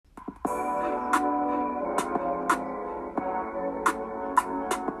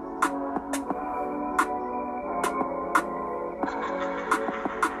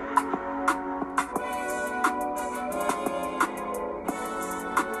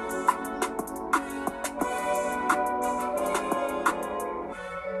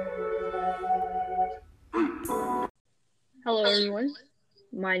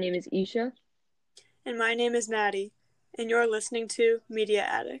My name is Isha. And my name is Maddie, and you're listening to Media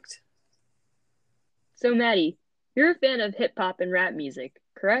Addict. So, Maddie, you're a fan of hip hop and rap music,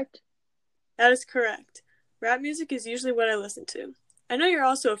 correct? That is correct. Rap music is usually what I listen to. I know you're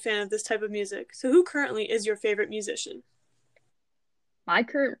also a fan of this type of music, so who currently is your favorite musician? My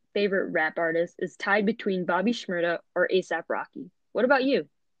current favorite rap artist is tied between Bobby Shmurda or ASAP Rocky. What about you?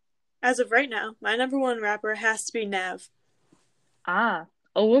 As of right now, my number one rapper has to be Nav. Ah,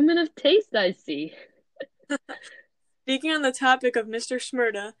 a woman of taste, I see. Speaking on the topic of Mr.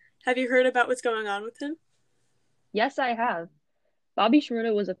 Shmurda, have you heard about what's going on with him? Yes, I have. Bobby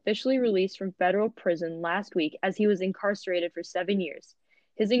Shmurda was officially released from federal prison last week as he was incarcerated for 7 years.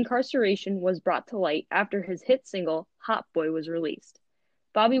 His incarceration was brought to light after his hit single, Hot Boy, was released.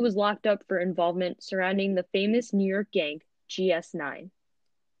 Bobby was locked up for involvement surrounding the famous New York gang, GS9.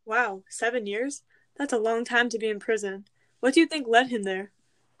 Wow, 7 years? That's a long time to be in prison. What do you think led him there?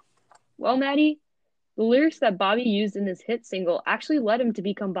 Well, Maddie, the lyrics that Bobby used in his hit single actually led him to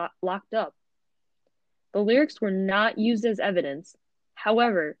become locked up. The lyrics were not used as evidence.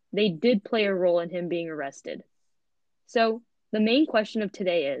 However, they did play a role in him being arrested. So, the main question of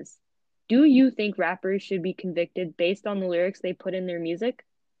today is, do you think rappers should be convicted based on the lyrics they put in their music?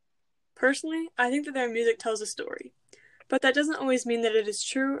 Personally, I think that their music tells a story, but that doesn't always mean that it is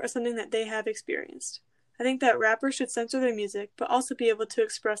true or something that they have experienced. I think that rappers should censor their music, but also be able to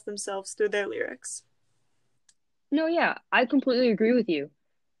express themselves through their lyrics. No, yeah, I completely agree with you.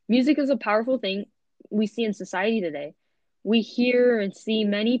 Music is a powerful thing we see in society today. We hear and see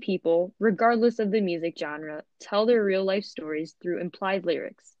many people, regardless of the music genre, tell their real life stories through implied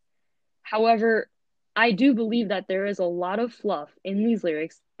lyrics. However, I do believe that there is a lot of fluff in these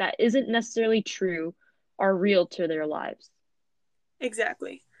lyrics that isn't necessarily true or real to their lives.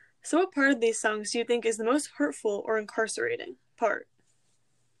 Exactly. So, what part of these songs do you think is the most hurtful or incarcerating part?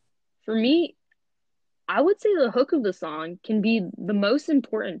 For me, I would say the hook of the song can be the most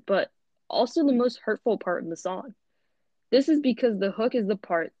important, but also the most hurtful part of the song. This is because the hook is the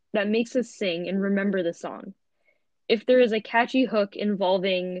part that makes us sing and remember the song. If there is a catchy hook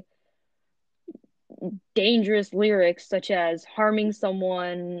involving dangerous lyrics, such as harming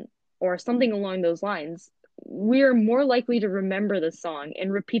someone or something along those lines, we are more likely to remember the song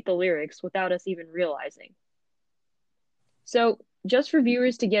and repeat the lyrics without us even realizing. So, just for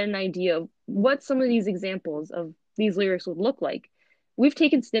viewers to get an idea of what some of these examples of these lyrics would look like, we've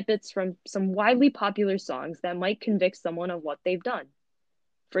taken snippets from some widely popular songs that might convict someone of what they've done.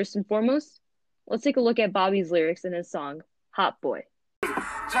 First and foremost, let's take a look at Bobby's lyrics in his song, Hot Boy.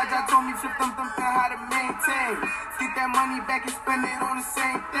 Jaja told me flip them how to maintain. Get that money back and spend it on the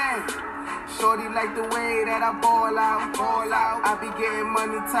same thing. Shorty like the way that I ball out, ball out. I be getting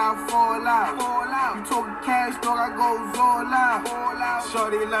money till I fall out, fall out. You talking cash, dog, I go all out, all out.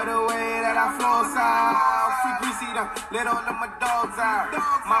 Shorty love the way that I floss out. Free greasy them, let all of my dogs out.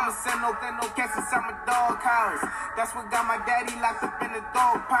 Mama said no cats inside my dog house. That's what got my daddy locked up in the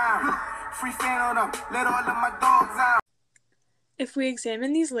dog pound. Free fan on them, let all of my dogs out. If we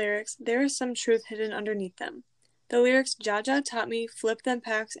examine these lyrics, there is some truth hidden underneath them. The lyrics Jaja taught me, flip them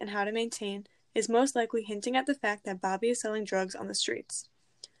packs, and how to maintain is most likely hinting at the fact that Bobby is selling drugs on the streets.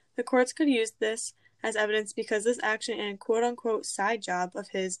 The courts could use this as evidence because this action and quote-unquote side job of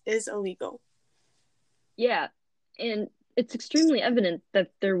his is illegal. Yeah, and it's extremely evident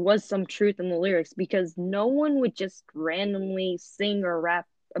that there was some truth in the lyrics because no one would just randomly sing or rap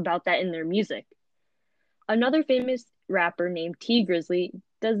about that in their music. Another famous rapper named T Grizzly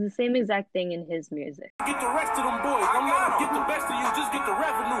does the same exact thing in his music. Get the rest of them boys. Don't let them get the best of you. Just get the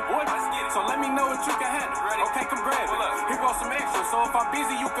revenue, boy. So let me know what you can handle. Okay, come grab it. Here goes some extra. So if I'm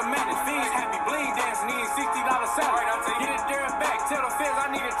busy, you can manage. Fiends happy, bling dancing, need $60 salary. Get it there and back. Tell the feds I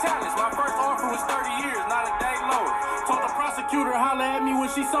need a challenge. My first offer was 30 years, not a day low. Told the prosecutor holler at me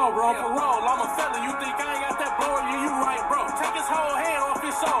when she saw, bro. On parole, I'm a felon. You think I ain't got that blower? Yeah, you right, bro. Take his whole hand off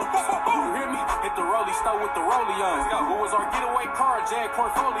his soul. You hear me? Hit the rollie stove with the rollie on. What was our getaway car? Jag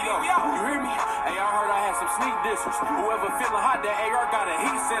portfolio. You hear me? Hey, I heard I had some sneak dissers. Whoever feeling hot, that AR got a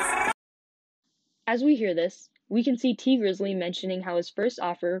heat sensor. As we hear this, we can see T Grizzly mentioning how his first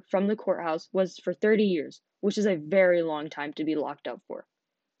offer from the courthouse was for 30 years, which is a very long time to be locked up for.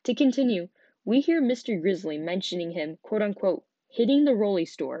 To continue, we hear Mr. Grizzly mentioning him, quote unquote, hitting the rollie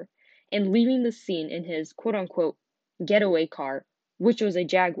store and leaving the scene in his, quote unquote, getaway car, which was a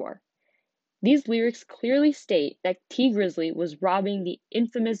Jaguar. These lyrics clearly state that T Grizzly was robbing the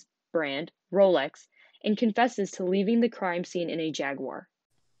infamous brand, Rolex, and confesses to leaving the crime scene in a Jaguar.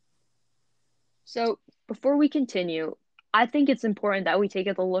 So, before we continue, I think it's important that we take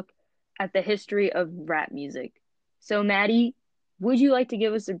a look at the history of rap music. So, Maddie, Would you like to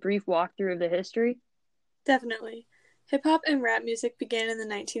give us a brief walkthrough of the history? Definitely. Hip-hop and rap music began in the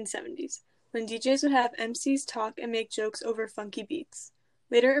 1970s, when DJs would have MCs talk and make jokes over funky beats.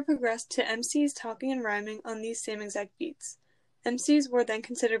 Later it progressed to MCs talking and rhyming on these same exact beats. MCs were then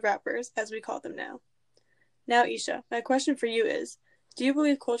considered rappers, as we call them now. Now, Isha, my question for you is, do you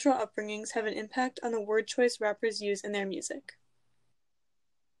believe cultural upbringings have an impact on the word choice rappers use in their music?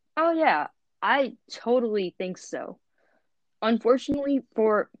 Oh, yeah, I totally think so. Unfortunately,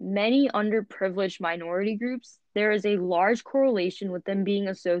 for many underprivileged minority groups, there is a large correlation with them being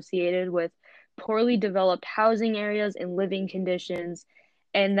associated with poorly developed housing areas and living conditions,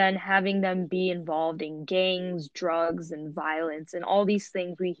 and then having them be involved in gangs, drugs, and violence, and all these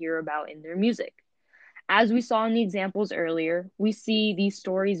things we hear about in their music. As we saw in the examples earlier, we see these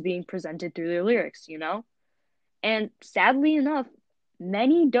stories being presented through their lyrics. And sadly enough,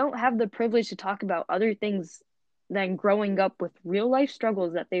 many don't have the privilege to talk about other things than growing up with real life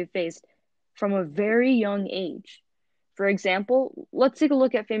struggles that they've faced from a very young age. For example, let's take a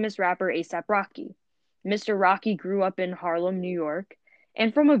look at famous rapper ASAP Rocky. Mr. Rocky grew up in Harlem, New York,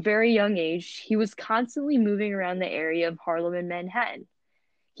 and from a very young age, he was constantly moving around the area of Harlem and Manhattan.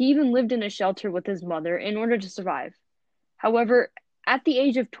 He even lived in a shelter with his mother in order to survive. However, at the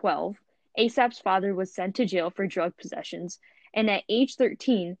age of 12, ASAP's father was sent to jail for drug possessions, and at age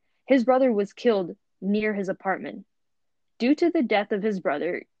 13, his brother was killed near his apartment. Due to the death of his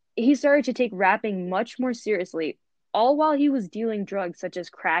brother, he started to take rapping much more seriously, all while he was dealing drugs such as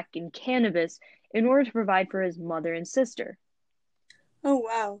crack and cannabis in order to provide for his mother and sister. Oh,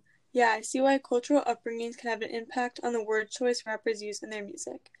 wow. Yeah, I see why cultural upbringings can have an impact on the word choice rappers use in their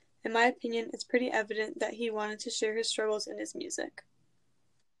music. In my opinion, it's pretty evident that he wanted to share his struggles in his music.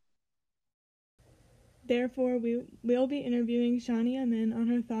 Therefore, we'll be interviewing Shani Amin on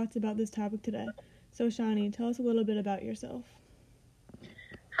her thoughts about this topic today. So, Shani, tell us a little bit about yourself.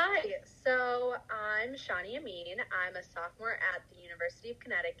 Hi, so I'm Shani Amin. I'm a sophomore at the University of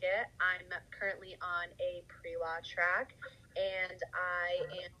Connecticut. I'm currently on a pre-law track, and I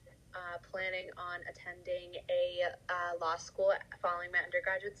am planning on attending a law school following my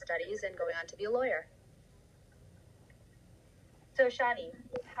undergraduate studies and going on to be a lawyer. So, Shani,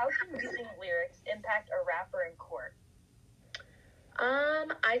 how can using lyrics impact a rapper in court?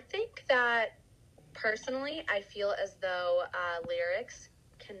 I think that personally, I feel as though lyrics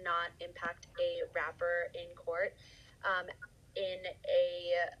cannot impact a rapper in court in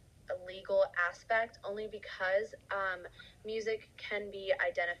a legal aspect, only because music can be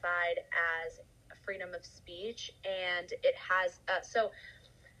identified as freedom of speech, and it has so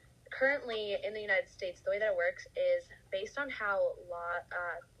currently in the United States, the way that it works is based on how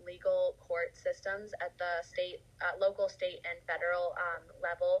legal court systems at the state, local, state, and federal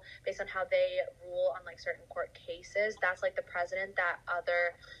level, based on how they rule on like certain court cases, that's like the precedent that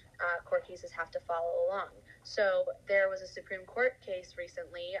other court cases have to follow along. So there was a Supreme Court case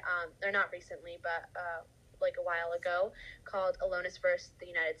recently, or not recently, but like a while ago, called Alonis versus the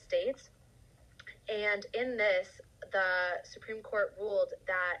United States. And in this, the Supreme Court ruled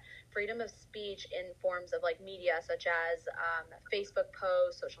that freedom of speech in forms of like media, such as Facebook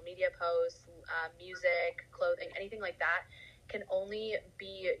posts, social media posts, music, clothing, anything like that, can only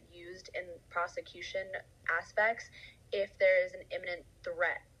be used in prosecution aspects if there is an imminent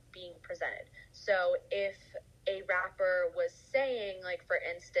threat being presented. So if a rapper was saying, like, for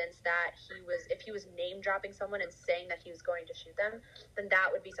instance, that if he was name dropping someone and saying that he was going to shoot them, then that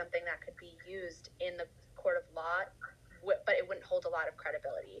would be something that could be used in the court of law, but it wouldn't hold a lot of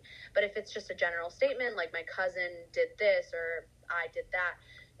credibility. But if it's just a general statement, like my cousin did this or I did that,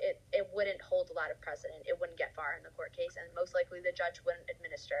 it wouldn't hold a lot of precedent. It wouldn't get far in the court case, and most likely the judge wouldn't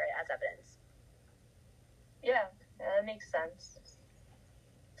administer it as evidence. Yeah, that makes sense.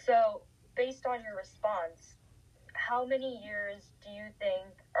 So, based on your response, how many years do you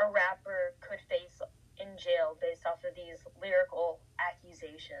think a rapper could face in jail based off of these lyrical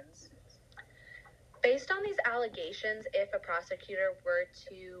accusations? Based on these allegations, if a prosecutor were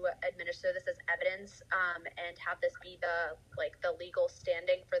to administer this as evidence and have this be the legal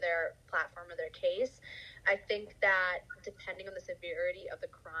standing for their platform or their case, I think that depending on the severity of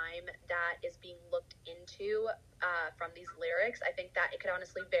the crime that is being looked into from these lyrics, I think that it could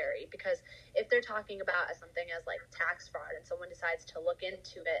honestly vary, because if they're talking about something as like tax fraud and someone decides to look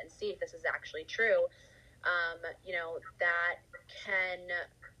into it and see if this is actually true, that can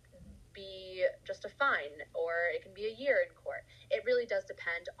be just a fine, or it can be a year in court. It really does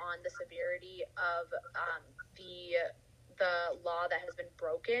depend on the severity of the law that has been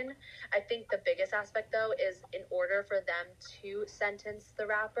broken. I think the biggest aspect, though, is in order for them to sentence the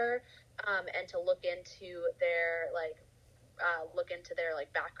rapper and to look into their look into their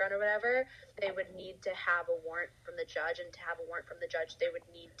like background or whatever, they would need to have a warrant from the judge, and to have a warrant from the judge, they would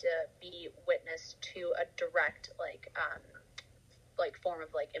need to be witness to a direct like form of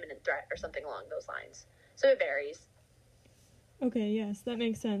like imminent threat or something along those lines. So it varies. Okay, yes, that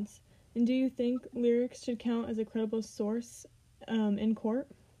makes sense. And do you think lyrics should count as a credible source in court?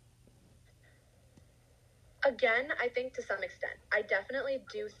 Again, I think to some extent. I definitely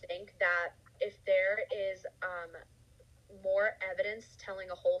do think that if there is more evidence telling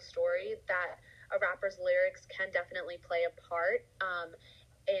a whole story, that a rapper's lyrics can definitely play a part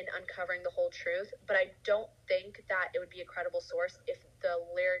in uncovering the whole truth. But I don't think that it would be a credible source if the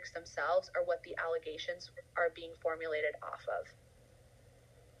lyrics themselves are what the allegations are being formulated off of.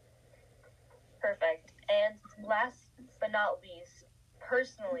 Perfect. And last but not least,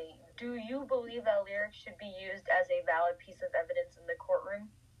 personally, do you believe that lyrics should be used as a valid piece of evidence in the courtroom?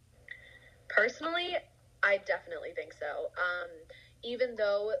 Personally, I definitely think so. Even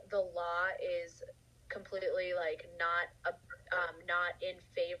though the law is completely like not in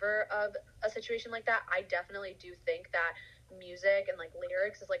favor of a situation like that, I definitely do think that music and like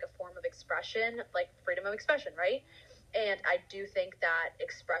lyrics is like a form of expression, like freedom of expression, right? And I do think that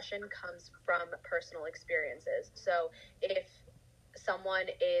expression comes from personal experiences. So if someone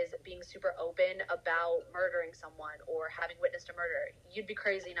is being super open about murdering someone or having witnessed a murder, you'd be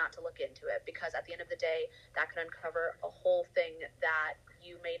crazy not to look into it, because at the end of the day, that could uncover a whole thing that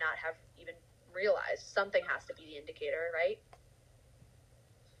you may not have even realized. Something has to be the indicator, right?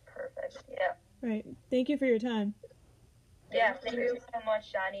 Perfect. Yeah. Right. Thank you for your time. Yeah, thank you so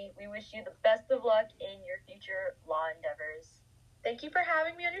much, Johnny. We wish you the best of luck in your future law endeavors. Thank you for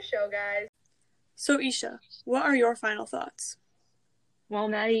having me on your show, guys. So, Isha, what are your final thoughts? Well,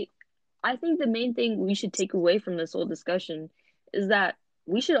 Maddie, I think the main thing we should take away from this whole discussion is that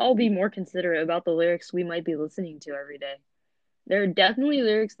we should all be more considerate about the lyrics we might be listening to every day. There are definitely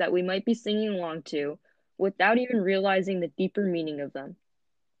lyrics that we might be singing along to without even realizing the deeper meaning of them.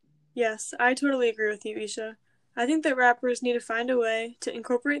 Yes, I totally agree with you, Isha. I think that rappers need to find a way to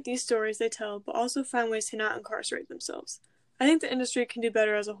incorporate these stories they tell, but also find ways to not incarcerate themselves. I think the industry can do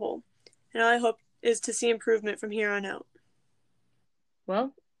better as a whole, and all I hope is to see improvement from here on out.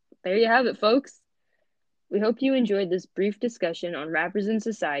 Well, there you have it, folks. We hope you enjoyed this brief discussion on rappers in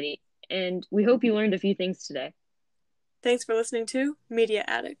society, and we hope you learned a few things today. Thanks for listening to Media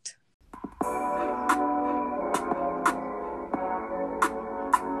Addict.